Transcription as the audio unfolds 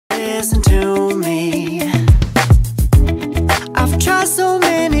listen to me. I've tried so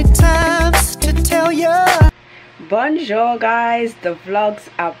many times to tell you. Bonjour guys, the vlogs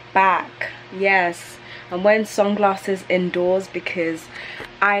are back. Yes, I'm wearing sunglasses indoors because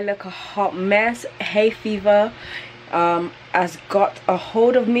I look a hot mess. Hay fever has got a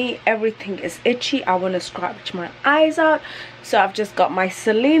hold of me. Everything is itchy. I want to scratch my eyes out, so I've just got my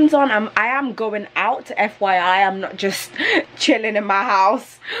Celine's on. I am going out, FYI. I'm not just chilling in my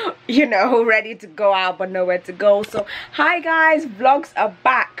house, you know, ready to go out but nowhere to go. So hi guys, vlogs are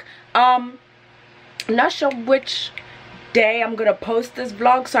back. Not sure which day I'm gonna post this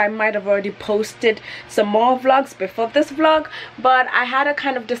vlog, so I might have already posted some more vlogs before this vlog, but I had a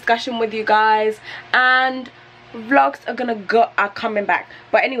kind of discussion with you guys and vlogs are coming back.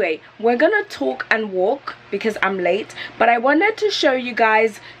 But anyway, we're gonna talk and walk because I'm late, but I wanted to show you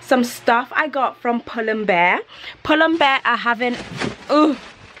guys some stuff I got from Pull & Bear. Pull & Bear are having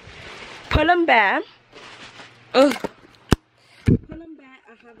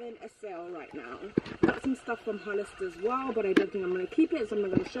having a sale right now. Got some stuff from Hollister as well, but I don't think I'm gonna keep it, so I'm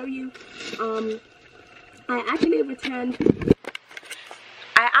not gonna show you. I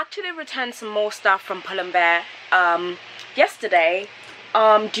actually returned some more stuff from Pull & Bear yesterday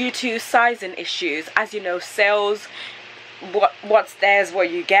due to sizing issues. As you know, sales, what's there is what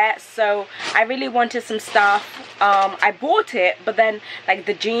you get. So I really wanted some stuff. I bought it, but then like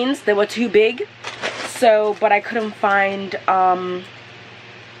the jeans, they were too big, so but I couldn't find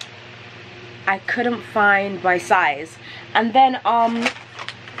my size. And then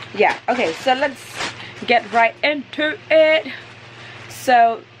yeah, okay, so let's get right into it.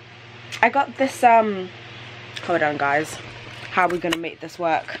 So I got this hold on guys, how are we gonna make this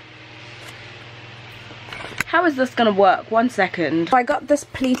work? How is this gonna work? 1 second. I got this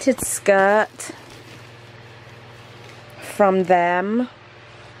pleated skirt from them.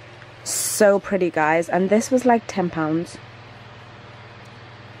 So pretty guys, and this was like £10.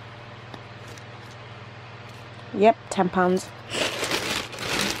 Yep, £10.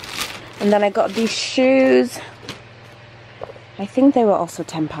 And then I got these shoes. I think they were also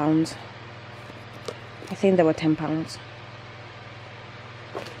 £10. I think they were £10.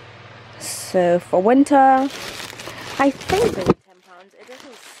 So for winter, I think they were £10. It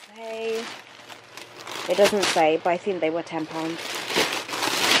doesn't say. It doesn't say, but I think they were £10.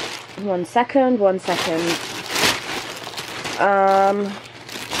 1 second, 1 second.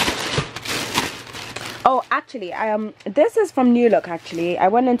 Oh, actually, this is from New Look. Actually, I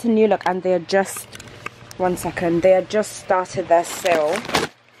went into New Look and they're just 1 second. They had just started their sale.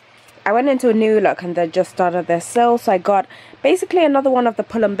 I went into a New Look and they just started their sale, so I got basically another one of the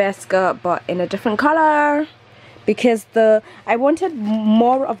Pull & Bear skirt, but in a different color, because I wanted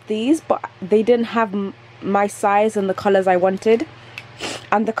more of these, but they didn't have my size and the colors I wanted.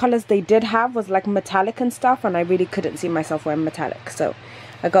 And the colors they did have was like metallic and stuff, and I really couldn't see myself wearing metallic. So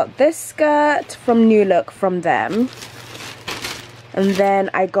I got this skirt from New Look from them. And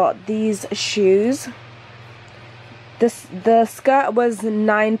then I got these shoes. The skirt was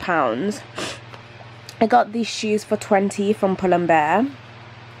 £9. I got these shoes for 20 from Pull & Bear.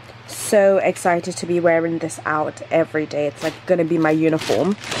 So excited to be wearing this out every day. It's like gonna be my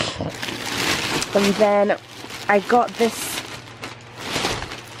uniform. And then I got this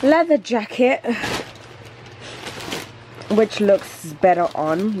leather jacket, which looks better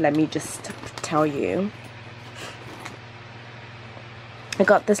on. Let me just tell you. I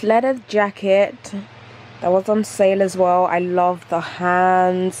got this leather jacket that was on sale as well. I love the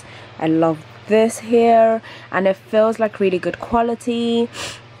hands. I love this here, and it feels like really good quality.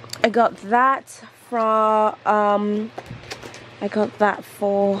 I got that for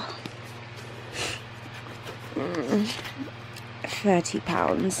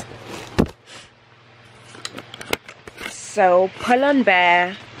 £30. So Pull &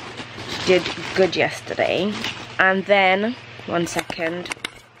 Bear did good yesterday. And then 1 second,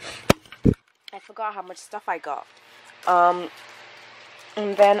 I forgot how much stuff I got. And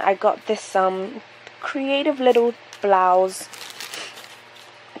then I got this creative little blouse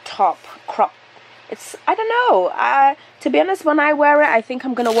top crop. It's, I don't know, to be honest, when I wear it, I think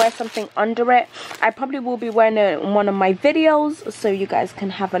I'm gonna wear something under it. I probably will be wearing it in one of my videos, so you guys can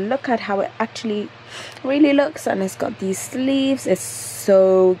have a look at how it actually really looks. And it's got these sleeves. It's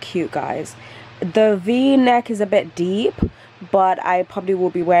so cute guys. The V-neck is a bit deep, but I probably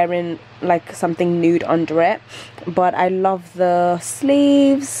will be wearing like something nude under it. But I love the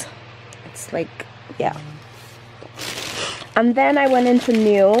sleeves. It's like, yeah. And then I went into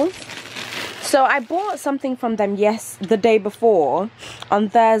News. So I bought something from them the day before, on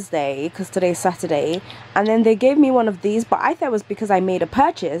Thursday, because today's Saturday, and then they gave me one of these, but I thought it was because I made a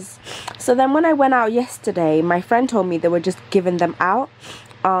purchase. So then when I went out yesterday, my friend told me they were just giving them out.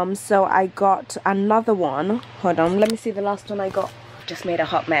 So I got another one. Hold on, let me see the last one I got. Just made a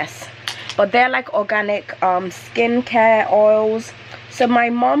hot mess. But they're like organic skincare oils. So my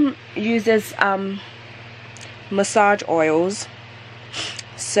mom uses massage oils.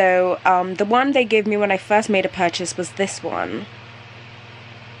 So the one they gave me when I first made a purchase was this one.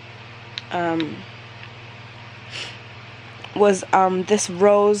 This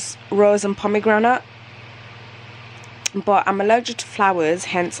rose and pomegranate. But I'm allergic to flowers,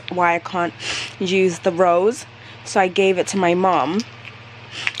 hence why I can't use the rose. So I gave it to my mom,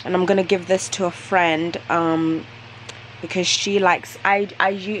 and I'm gonna give this to a friend because she likes. I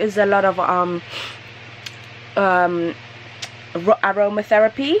use a lot of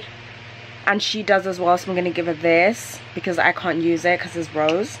aromatherapy, and she does as well. So I'm gonna give her this because I can't use it because it's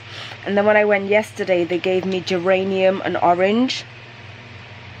rose. And then when I went yesterday, they gave me geranium and orange.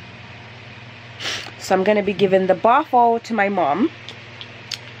 So I'm going to be giving the bath oil to my mom,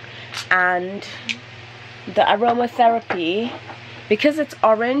 and the aromatherapy, because it's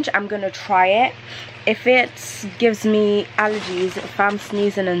orange, I'm going to try it. If it gives me allergies, if I'm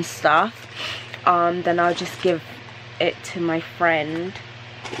sneezing and stuff, then I'll just give it to my friend.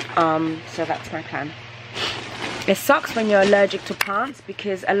 So that's my plan. It sucks when you're allergic to plants,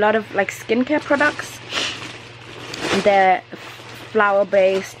 because a lot of like skincare products, they're flower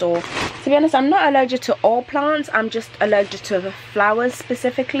based, or to be honest, I'm not allergic to all plants, I'm just allergic to the flowers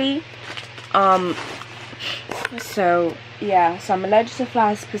specifically. So yeah, so I'm allergic to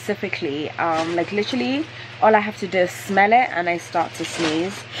flowers specifically. Like literally all I have to do is smell it and I start to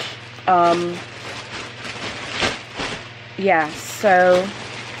sneeze. Yeah, so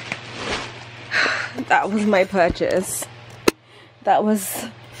that was my purchase. That was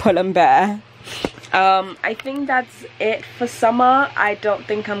Pull and Bear. I think that's it for summer. I don't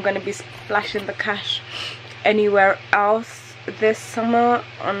think I'm going to be splashing the cash anywhere else this summer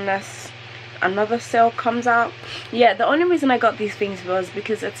unless another sale comes out. Yeah, the only reason I got these things was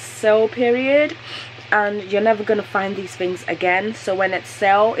because it's sale period and you're never going to find these things again. So when it's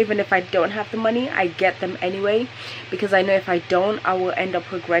sale, even if I don't have the money, I get them anyway, because I know if I don't, I will end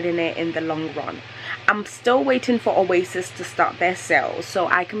up regretting it in the long run. I'm still waiting for Oasis to start their sale so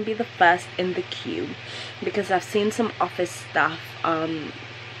I can be the first in the queue, because I've seen some office stuff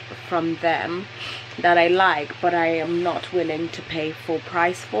from them that I like, but I am not willing to pay full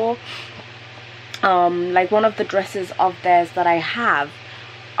price for. Like one of the dresses of theirs that I have,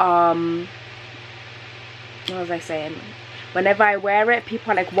 what was I saying? Whenever I wear it,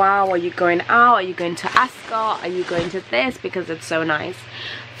 people are like, wow, are you going out? Are you going to Ascot? Are you going to this? Because it's so nice.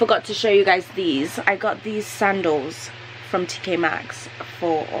 Forgot to show you guys these. I got these sandals from TK Maxx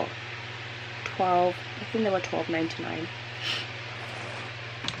for 12, I think they were $12.99.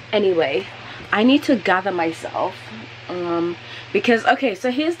 Anyway, I need to gather myself because, okay,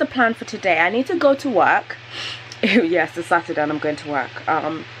 so here's the plan for today. I need to go to work. Yes, it's Saturday and I'm going to work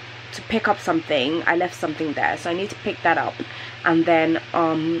to pick up something. I left something there, so I need to pick that up and then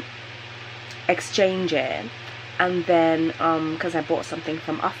exchange it. And then because I bought something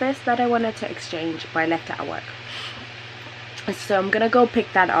from office that I wanted to exchange, but I left it at work. So I'm gonna go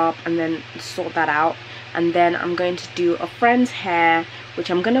pick that up and then sort that out, and then I'm going to do a friend's hair, which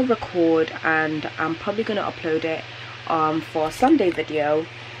I'm gonna record, and I'm probably gonna upload it for a Sunday video.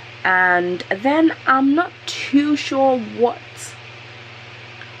 And then I'm not too sure what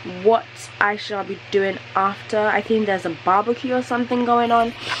I shall be doing after. I think there's a barbecue or something going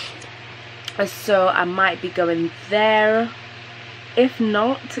on, so I might be going there. If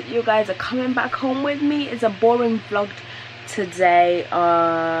not, you guys are coming back home with me. It's a boring vlog today.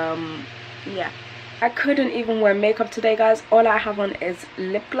 Yeah, I couldn't even wear makeup today, guys. All I have on is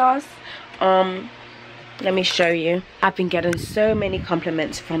lip gloss. Let me show you. I've been getting so many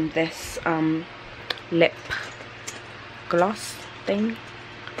compliments from this lip gloss thing.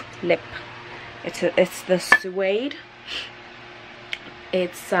 It's the suede.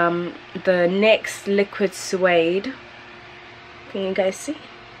 It's the NYX liquid suede. Can you guys see?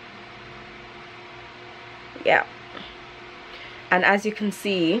 Yeah. And as you can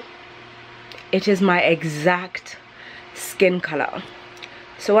see, it is my exact skin color.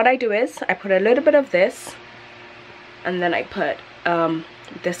 So what I do is I put a little bit of this, and then I put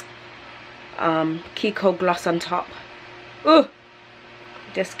this Kiko gloss on top. Ooh,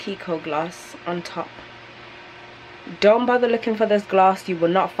 this Kiko gloss on top. Don't bother looking for this gloss. You will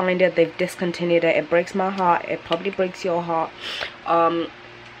not find it. They've discontinued it. It breaks my heart. It probably breaks your heart.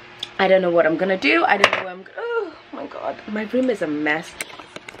 I don't know what I'm gonna do. I don't know where I'm gonna, oh my god, my room is a mess.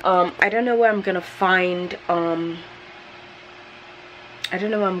 I don't know where I'm gonna find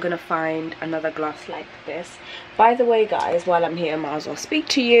another glass like this. By the way guys, while I'm here, I might as well speak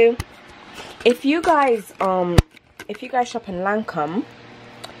to you. If you guys shop in Lancome,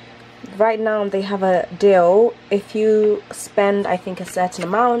 right now they have a deal. If you spend, I think, a certain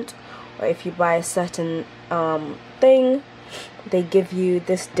amount, or if you buy a certain thing, they give you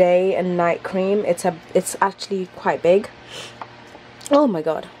this day and night cream. It's actually quite big. Oh my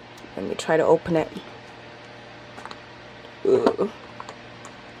god, let me try to open it. Ooh.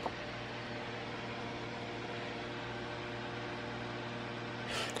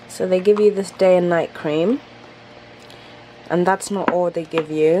 So they give you this day and night cream, and that's not all they give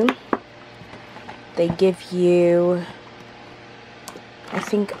you. They give you, I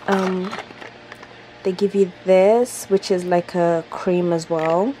think, they give you this, which is like a cream as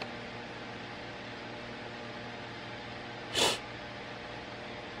well.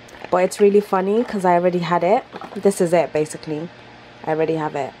 But it's really funny because I already had it. This is it basically. I already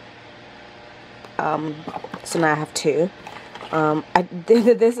have it. So now I have two.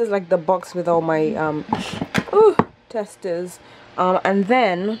 This is like the box with all my testers. And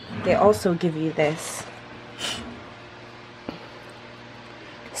then they also give you this.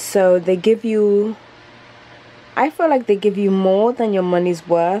 So they give you, I feel like they give you more than your money's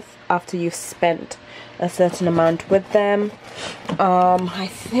worth after you've spent a certain amount with them. I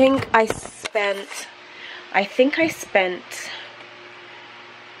think I spent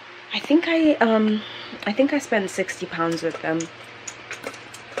 £60 with them.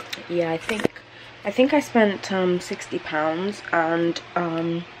 Yeah, I think I spent £60, and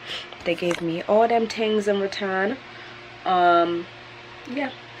they gave me all them things in return.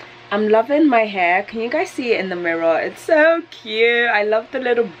 Yeah, I'm loving my hair. Can you guys see it in the mirror? It's so cute. I love the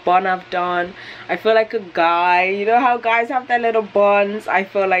little bun I've done. I feel like a guy. You know how guys have their little buns? I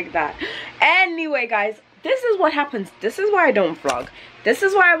feel like that. Anyway guys, this is what happens. This is why I don't vlog. This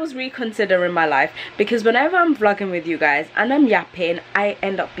is why I was reconsidering my life, because whenever I'm vlogging with you guys and I'm yapping, I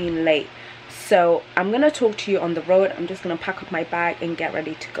end up being late. So I'm gonna talk to you on the road. I'm just gonna pack up my bag and get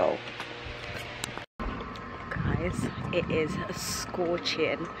ready to go. Guys, it is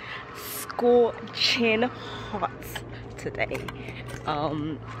scorching hot today.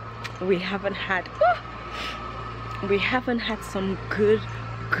 We haven't had some good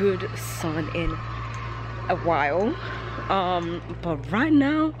sun in a while, but right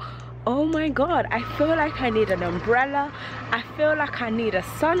now, oh my god, I feel like I need an umbrella. I feel like I need a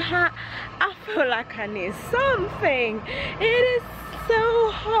sun hat. I feel like I need something. It is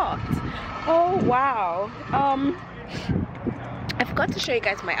so hot. Oh wow. I forgot to show you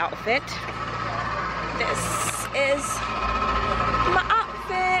guys my outfit. This is my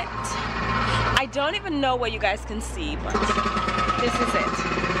outfit. I don't even know what you guys can see, but this is it.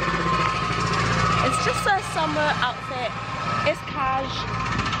 It's just a summer outfit. It's cash,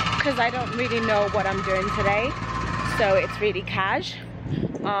 because I don't really know what I'm doing today, so it's really cash.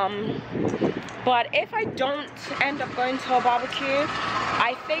 But if I don't end up going to a barbecue,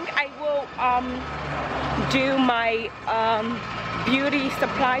 I think I will do my beauty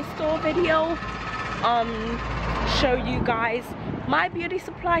supply store video, show you guys my beauty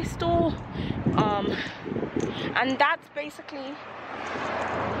supply store, and that's basically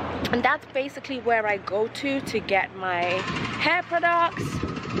where I go to get my hair products.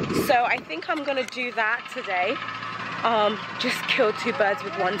 So I think I'm gonna do that today. Just kill two birds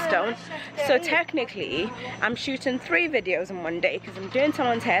with one stone. So technically I'm shooting 3 videos in one day, because I'm doing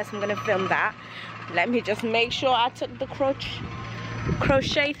someone's hair, so I'm gonna film that. Let me just make sure I took the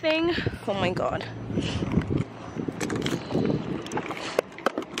crochet thing. Oh my god.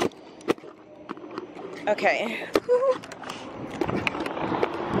 Okay.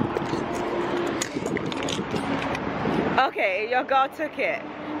 Okay, your girl took it.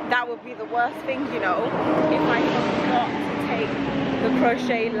 That would be the worst thing, you know, if I forgot to take the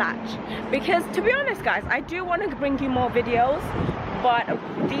crochet latch. Because to be honest guys, I do want to bring you more videos, but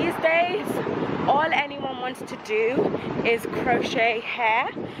these days all anyone wants to do is crochet hair,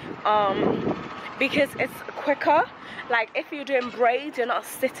 because it's quicker. Like if you're doing braids, you're not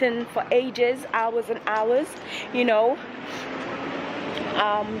sitting for ages, hours and hours, you know,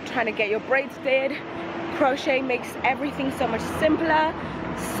 trying to get your braids did. Crochet makes everything so much simpler.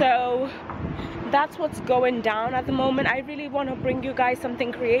 So that's what's going down at the moment. I really want to bring you guys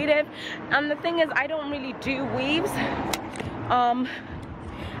something creative, and the thing is, I don't really do weaves.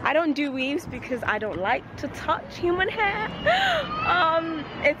 I don't do weaves because I don't like to touch human hair.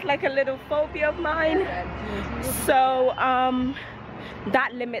 It's like a little phobia of mine. So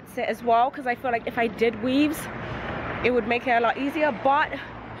that limits it as well, because I feel like if I did weaves, it would make it a lot easier. But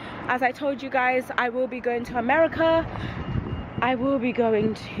as I told you guys, I will be going to America, I will be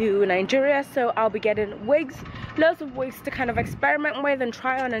going to Nigeria, so I'll be getting wigs, loads of wigs to kind of experiment with and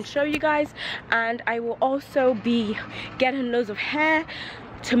try on and show you guys. And I will also be getting loads of hair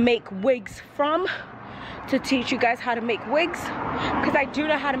to make wigs from, to teach you guys how to make wigs, because I do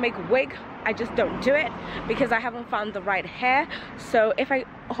know how to make a wig, I just don't do it because I haven't found the right hair. So if I,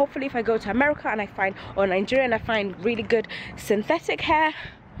 hopefully if I go to America and I find, or Nigeria, and I find really good synthetic hair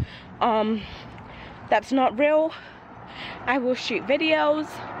that's not real, I will shoot videos.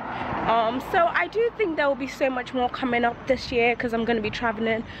 So I do think there will be so much more coming up this year, because I'm going to be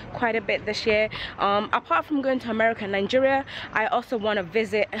traveling quite a bit this year. Apart from going to America and Nigeria, I also want to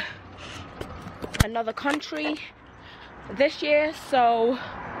visit another country this year. So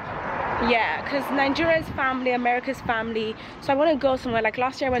yeah, because Nigeria's family, America's family, so I want to go somewhere. Like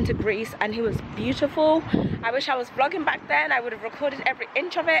last year I went to Greece and it was beautiful. I wish I was vlogging back then, I would have recorded every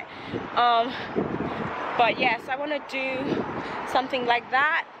inch of it. But yes, I want to do something like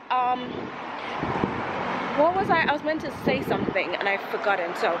that. What was I was meant to say something and I've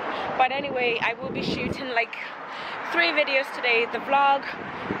forgotten. So but anyway, I will be shooting like 3 videos today: the vlog,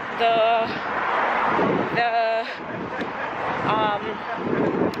 the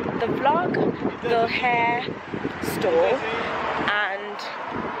vlog, the hair store, and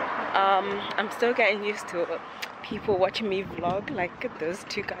I'm still getting used to people watching me vlog. Like those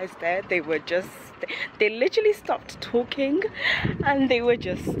 2 guys there, they were just, they literally stopped talking and they were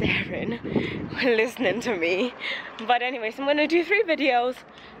just staring, listening to me. But anyways, I'm gonna do 3 videos: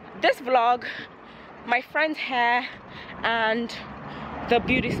 this vlog, my friend's hair, and the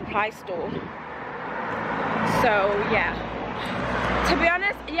beauty supply store. So yeah, to be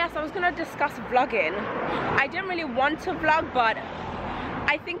honest, yes, I was gonna discuss vlogging. I didn't really want to vlog, but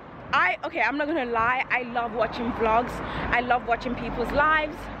I think okay, I'm not gonna lie, I love watching vlogs. I love watching people's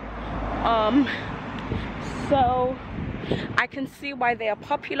lives. So I can see why they are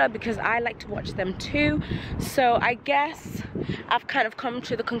popular, because I like to watch them too. So I guess I've kind of come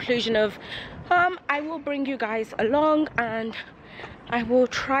to the conclusion of I will bring you guys along, and I will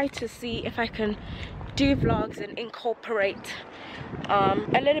try to see if I can do vlogs and incorporate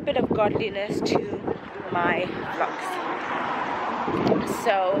a little bit of godliness to my vlogs.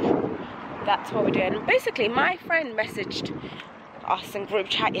 So that's what we're doing. Basically, my friend messaged us in group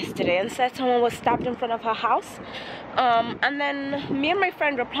chat yesterday and said someone was stabbed in front of her house, and then me and my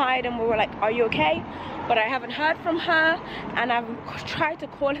friend replied and we were like, are you okay? But I haven't heard from her, and I've tried to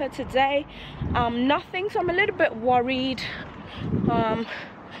call her today, nothing. So I'm a little bit worried.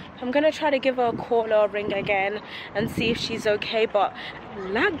 I'm gonna try to give her a call or a ring again and see if she's okay. But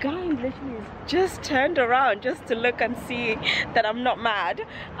that guy literally just turned around just to look and see that I'm not mad.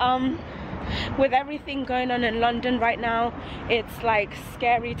 With everything going on in London right now, it's like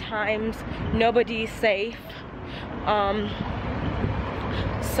scary times, nobody's safe.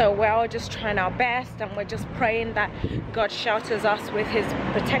 So we're all just trying our best, and we're just praying that God shelters us with his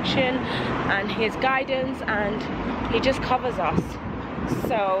protection and his guidance, and he just covers us.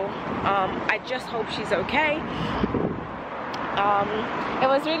 So I just hope she's okay. It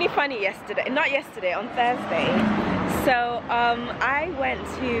was really funny yesterday, not yesterday, on Thursday. So I went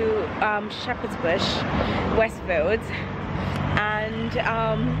to Shepherd's Bush, Westfield, and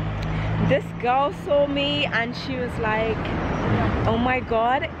this girl saw me and she was like, oh my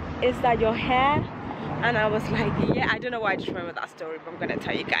god, is that your hair? And I was like, yeah. I don't know why I just remember that story, but I'm gonna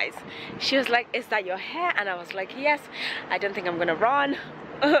tell you guys. She was like, is that your hair? And I was like, yes. I don't think I'm gonna run.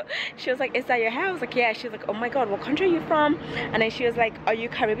 She was like, is that your hair? I was like, yeah. She was like, oh my god, what country are you from? And then she was like, are you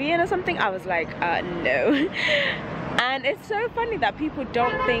Caribbean or something? I was like, no. And it's so funny that people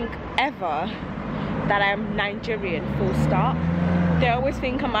don't think ever that I'm Nigerian, full stop. They always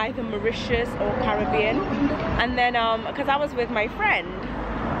think I'm either Mauritius or Caribbean. And then because I was with my friend,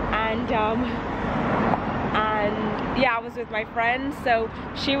 and yeah, I was with my friend, so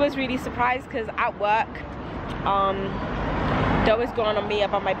she was really surprised, because at work they always go on me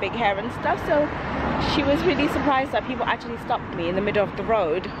about my big hair and stuff. So she was really surprised that people actually stopped me in the middle of the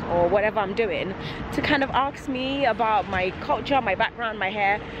road or whatever I'm doing to kind of ask me about my culture, my background, my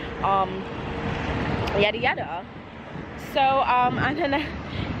hair, yada yada. So and then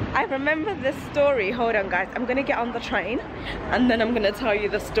I remember this story. Hold on guys, I'm gonna get on the train and then I'm gonna tell you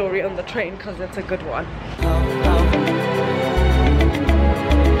the story on the train, because it's a good one.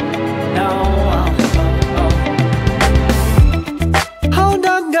 Hold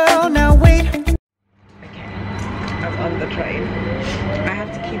on, girl, now wait. Okay, I'm on the train. I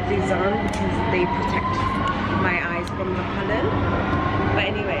have to keep these on because they protect my eyes from the pollen. But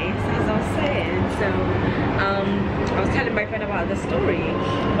anyways, as I was saying, so I telling my friend about the story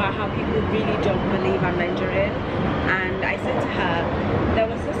about how people really don't believe I'm Nigerian, and I said to her, there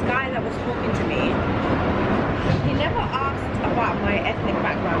was this guy that was talking to me. He never asked about my ethnic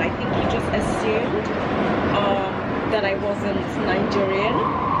background. I think he just assumed that I wasn't Nigerian.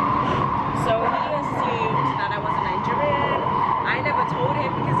 So he assumed that I wasn't Nigerian. I never told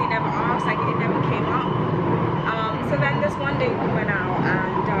him because he never asked, like it never came up. So then this one day we went out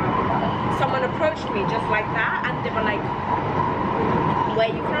and someone approached me just like that, and they were like,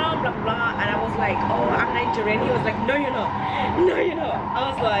 where you from, blah blah, and I was like, oh, I'm Nigerian. He was like, no you're not, no you're not. I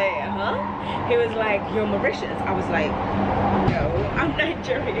was like, huh? He was like, you're Mauritius. I was like, no, I'm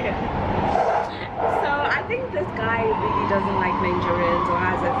Nigerian. So I think this guy really doesn't like Nigerians or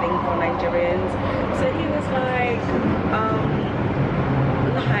has a thing for Nigerians. So he was like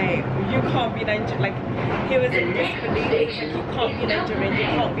you can't be Nigerian. Like he was in disbelief. Like you can't be Nigerian. You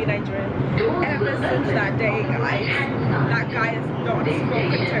can't be Nigerian. Ever since that day, guys, that guy has not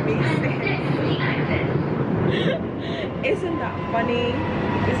spoken to me since. Isn't that funny?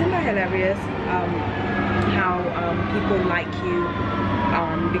 Isn't that hilarious? How people like you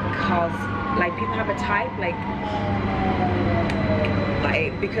because like people have a type, like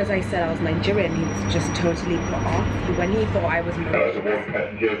because I said I was Nigerian, he was just totally put off when he thought I was Mauritius.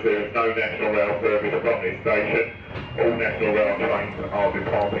 Passengers, there is no national rail service from this station. All national rail trains are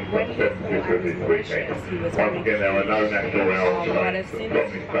departing from Seventeenth this weekend. Once again, there are no national rail trains from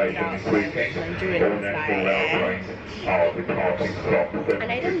this station this weekend. All national rail trains are departing from Seventeenth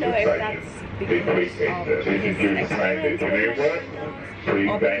and I don't know if that's because of his experience or because he's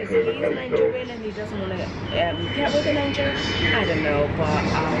Nigerian and he doesn't want to get with a Nigerian. I don't know, but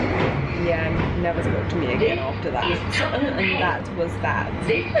yeah, never spoke to me again after that. And that was that. I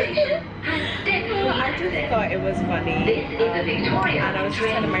just thought it was funny. And I was just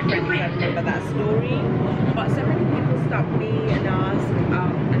telling my friend if I remember that story. But so many people stopped me and asked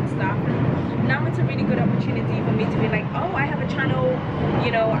and stuff. And now it's a really good opportunity for me to be like, oh, I have a channel.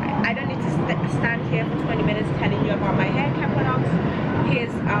 You know, I don't need to stand here for 20 minutes telling you about my hair care products.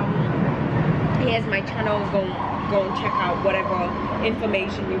 Here's my channel. Go and check out whatever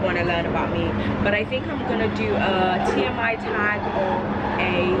information you want to learn about me. But I think I'm gonna do a TMI tag or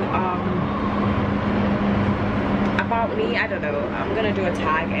a about me. I don't know. I'm gonna do a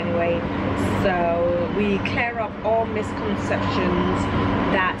tag anyway, so we clear up all misconceptions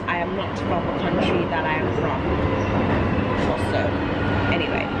that I am not from a country that I am from. So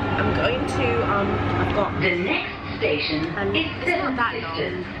anyway, I'm going to I've got the next station and is it's not that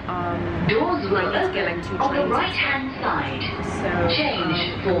long. Doors will I need to get like 2 open on the trains. right-hand side. So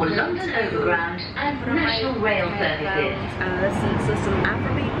Change for London Overground and National Rail services. Listen to some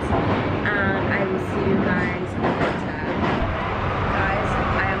Afrobeats, and I will see you guys later. Guys,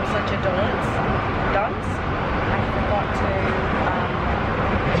 I am such a dunce. I forgot to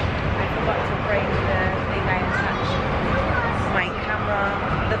bring the thing I attach my camera,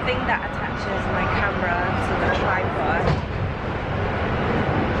 the thing that attaches my camera to the tripod.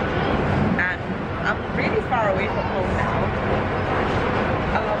 And I'm really far away from home now.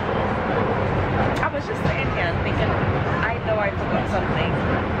 I was just sitting here and thinking, I know I forgot something,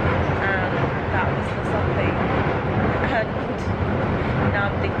 and that was the something. And now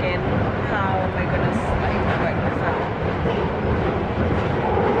I'm thinking, how am I gonna work this out?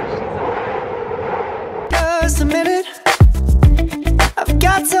 Just a minute, I've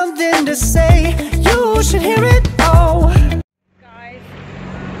got something to say. You should hear it. Oh, Guys,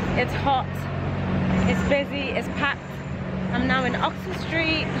 it's hot, it's busy, it's packed. I'm now in Oxford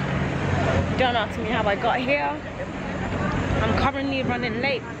Street. Don't ask me how I got here. I'm currently running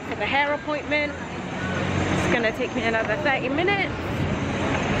late for the hair appointment. It's gonna take me another 30 minutes.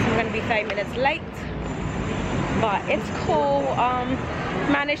 I'm gonna be 30 minutes late, but it's cool.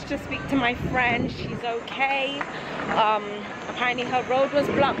 Managed to speak to my friend. She's okay. Apparently her road was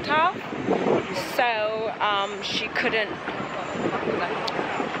blocked off, so she couldn't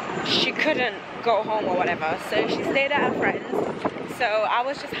go home or whatever, so she stayed at her friend's. So I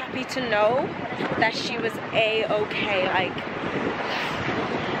was just happy to know that she was a-okay. Like,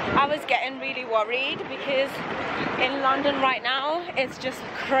 I was getting really worried because in London right now it's just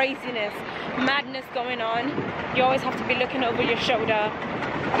craziness, madness going on. You always have to be looking over your shoulder.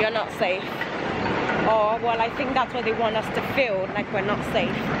 You're not safe. Or, well, I think that's what they want us to feel, like we're not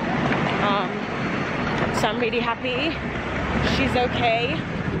safe. So I'm really happy she's okay,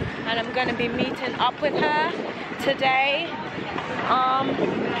 and I'm gonna be meeting up with her today.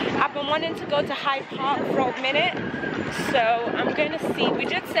 I've been wanting to go to Hyde Park for a minute, so I'm gonna see. We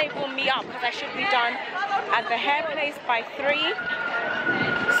did say we'll meet up because I should be done at the hair place by 3.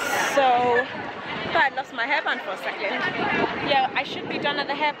 So thought I lost my hairband for a second. Yeah, I should be done at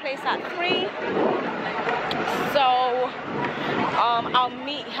the hair place at 3. So I'll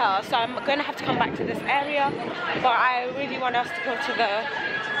meet her. So I'm gonna have to come back to this area, but I really want us to go to the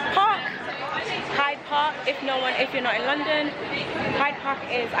park, Hyde Park. If you're not in London, Hyde Park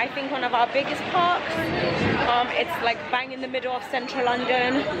is, I think, one of our biggest parks. It's like bang in the middle of central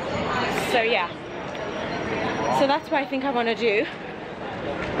London. So yeah, so that's what I think I want to do.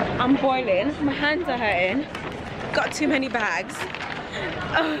 I'm boiling, my hands are hurting, got too many bags.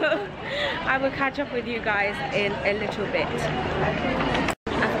 I will catch up with you guys in a little bit.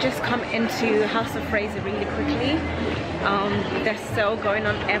 I've just come into House of Fraser really quickly. There's sale going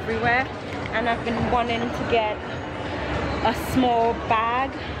on everywhere, and I've been wanting to get a small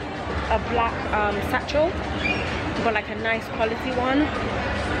bag, a black satchel, but like a nice quality one.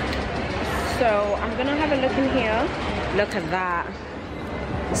 So I'm gonna have a look in here. Look at that.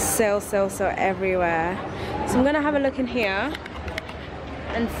 Sale everywhere. So I'm gonna have a look in here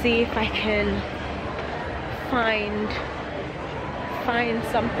and see if I can find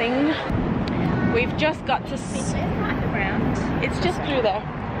something. We've just got to it's just through there.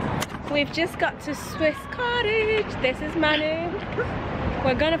 We've just got to Swiss Cottage. This is Manu.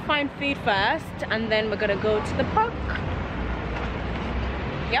 We're gonna find food first, and then we're gonna go to the park.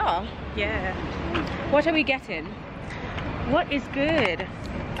 Yeah. What are we getting? What is good?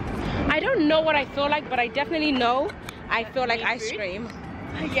 I don't know what I feel like, but I definitely know I feel like ice cream.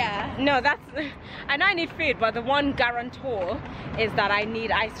 Yeah. No, that's, I know I need food, but the one guarantor is that I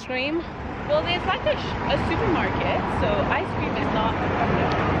need ice cream. Well, there's like a supermarket, so ice cream is not a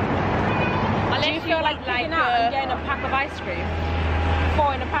problem. Do you feel like picking out and getting a pack of ice cream?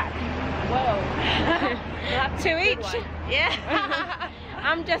 4 in a pack. Whoa. 2 each? Yeah.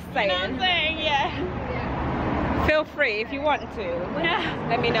 I'm just saying. You know what I'm saying? Yeah. Feel free if you want to. Yeah.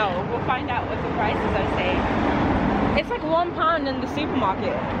 Let me know. We'll find out what the prices are saying. It's like £1 in the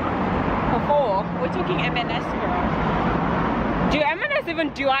supermarket for 4. We're talking M&S, girl. Do M&S even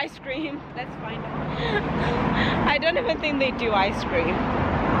do ice cream? Let's find out. I don't even think they do ice cream.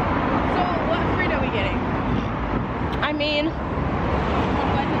 So what fruit are we getting? I mean,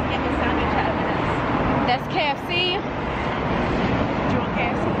 Let's just get the sandwich at M&S. there's KFC. Do you want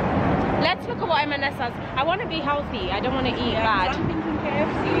KFC? Let's look at what M&S has. I want to be healthy. I don't want to eat bad. I'm thinking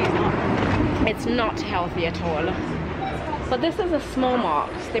KFC is not. It's not healthy at all. But this is a small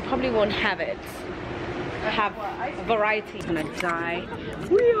market. They probably won't have it. Have variety. I'm gonna die.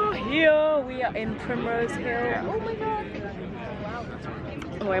 We are here. We are in Primrose Hill. Oh my god.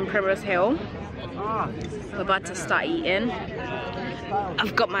 We're in Primrose Hill. We're about to start eating.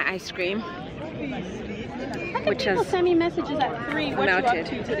 I've got my ice cream, which has send me messages at 3. What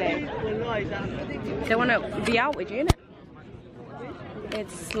melted. you up to today? They want to be out with you, innit?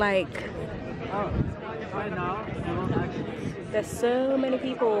 It's like there's so many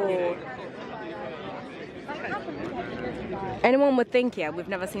people. Anyone would think, yeah, we've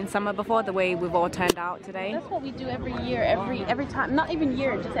never seen summer before, the way we've all turned out today. That's what we do every year, every time. Not even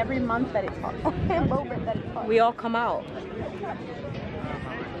year, just every month that it's hot. Moment that it's hot. We all come out.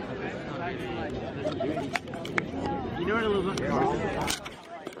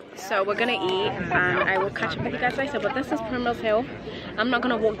 So we're gonna eat, and I will catch up with you guys later. But this is Primrose Hill. I'm not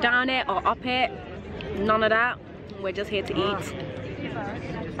gonna walk down it or up it. None of that. We're just here to eat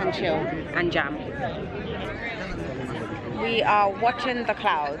and chill and jam. We are watching the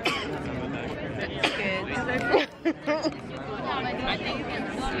clouds.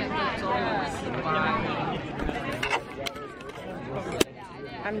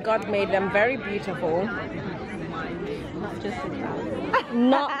 And God made them very beautiful.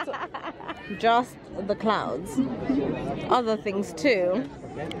 Not just the clouds. Other things too.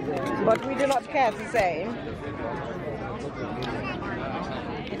 But we do not care to say.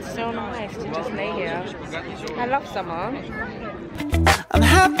 It's so nice to just lay here. I love summer. I'm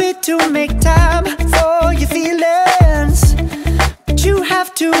happy to make time for your feelings, but you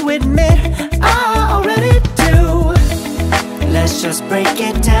have to admit I already do. Let's just break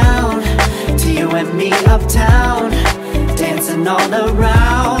it down to you and me uptown, dancing all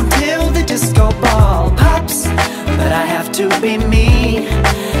around till the disco ball pops. But I have to be me,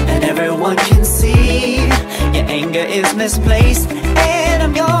 and everyone can see your anger is misplaced, and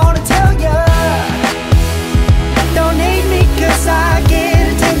I'm gonna tell ya, don't hate me 'cause I get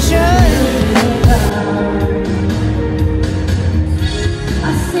attention.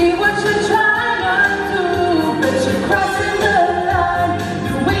 I see what you're trying to do, but you're crossing the line.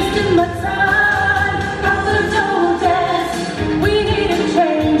 You're wasting my time. Papa, don't dance. We need a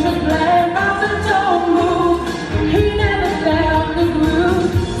change of plan. Papa, don't move. He never found the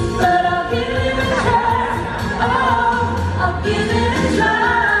groove, but I'll give him a chance.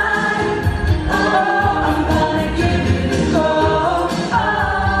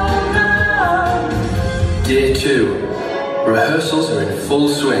 Day 2. Rehearsals are in full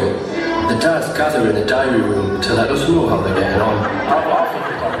swing. The dads gather in the diary room to let us know how they're getting on. I think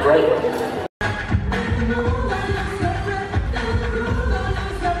it's gone great.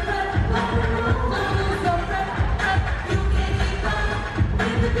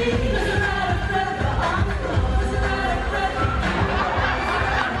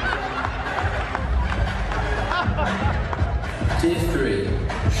 Day 3.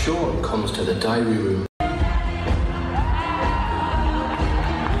 Sean comes to the diary room.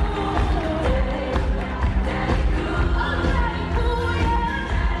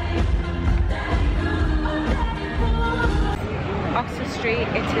 Oxford Street,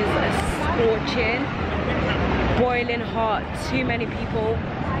 it is a scorching, boiling hot, too many people.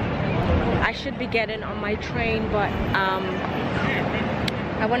 I should be getting on my train, but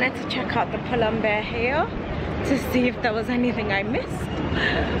I wanted to check out the Pull&Bear here to see if there was anything I missed.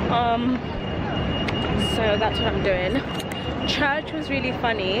 So that's what I'm doing. Church was really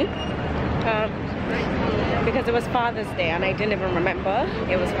funny because it was Father's Day and I didn't even remember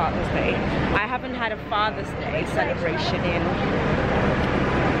it was Father's Day. I haven't had a Father's Day celebration in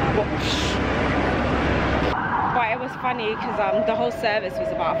but it was funny because the whole service was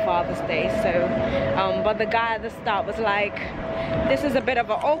about Father's Day. So but the guy at the start was like, this is a bit of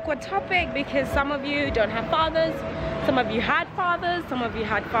an awkward topic because some of you don't have fathers, some of you had fathers, some of you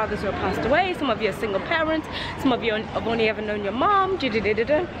had fathers who have passed away, some of you are single parents, some of you have only ever known your mom.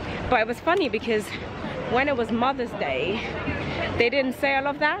 But it was funny because when it was Mother's Day, they didn't say all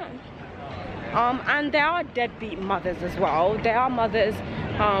of that. And there are deadbeat mothers as well. There are mothers,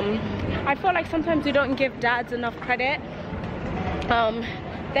 I feel like sometimes we don't give dads enough credit.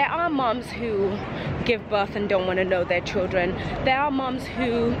 There are moms who give birth and don't want to know their children. There are moms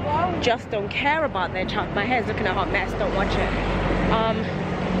who just don't care about their child. My hair's looking a hot mess, don't watch it.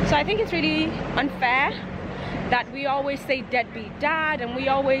 So I think it's really unfair that we always say deadbeat dad and we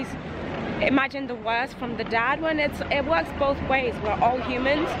always imagine the worst from the dad when it works both ways. We're all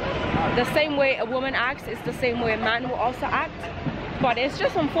humans. The same way a woman acts is the same way a man will also act. But it's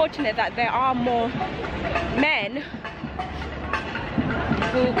just unfortunate that there are more men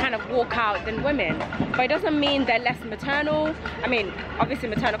who kind of walk out than women. But it doesn't mean they're less maternal. I mean, obviously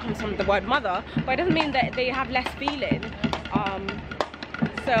maternal comes from the word mother, but it doesn't mean that they have less feeling.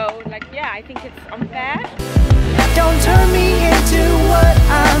 So like, yeah, I think it's unfair. Don't turn me into what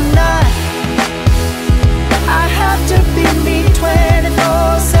I'm not. I have to be me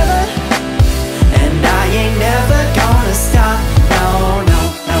 24/7, and I ain't never gonna stop. No, no,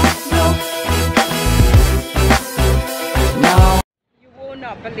 no, no, no. You will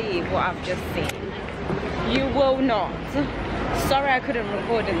not believe what I've just seen. You will not. Sorry I couldn't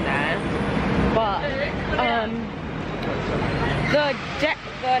record in there, but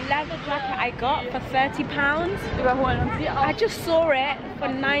the leather jacket I got for £30. I just saw it for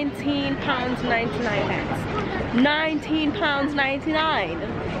 £19.99. £19.99.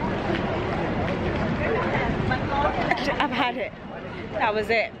 I've had it. That was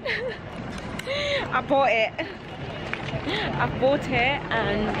it. I bought it. I've bought it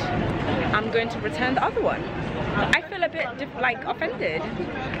and I'm going to return the other one. I feel a bit like offended.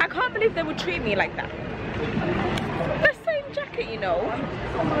 I can't believe they would treat me like that. The same jacket, you know.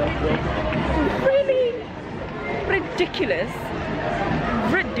 Really ridiculous.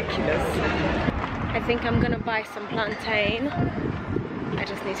 Ridiculous. I think I'm gonna buy some plantain. I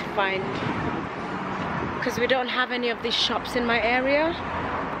just need to find, because we don't have any of these shops in my area.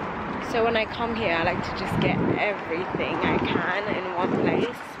 So when I come here, I like to just get everything I can in one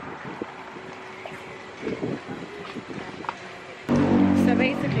place. So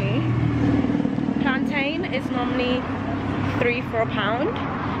basically, plantain is normally £3 for £1,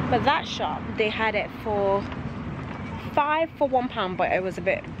 but that shop, they had it for £5 for £1, but it was a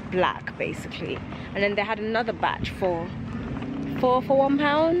bit black basically. And then they had another batch for £4 for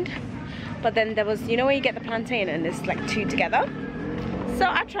 £1. But then there was, you know, when you get the plantain and it's like 2 together. So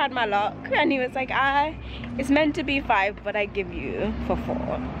I tried my luck and he was like, it's meant to be 5, but I give you for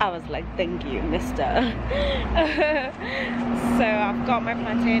 4. I was like, thank you, mister. So I've got my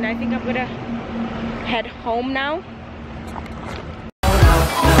plantain. I think I'm gonna head home now.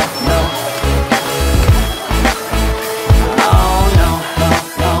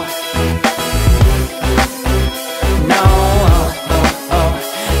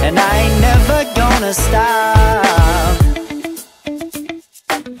 And I ain't never gonna stop.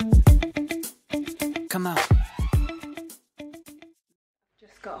 Come on.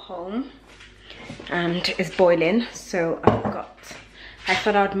 Just got home and it's boiling, so I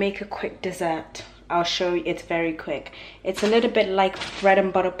thought I'd make a quick dessert. I'll show you, it's very quick. It's a little bit like bread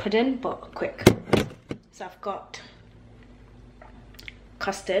and butter pudding, but quick. So I've got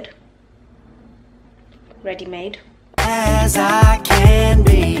custard, ready-made. As I can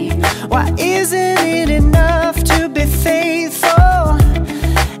be, why isn't it enough to be faithful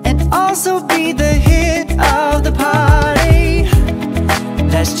and also be the hit of the party?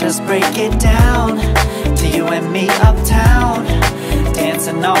 Let's just break it down to you and me uptown,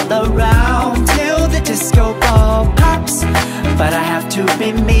 dancing all around till the disco ball pops. But I have to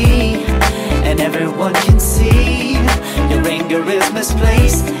be me, and everyone can see your anger is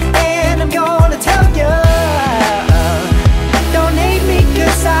misplaced.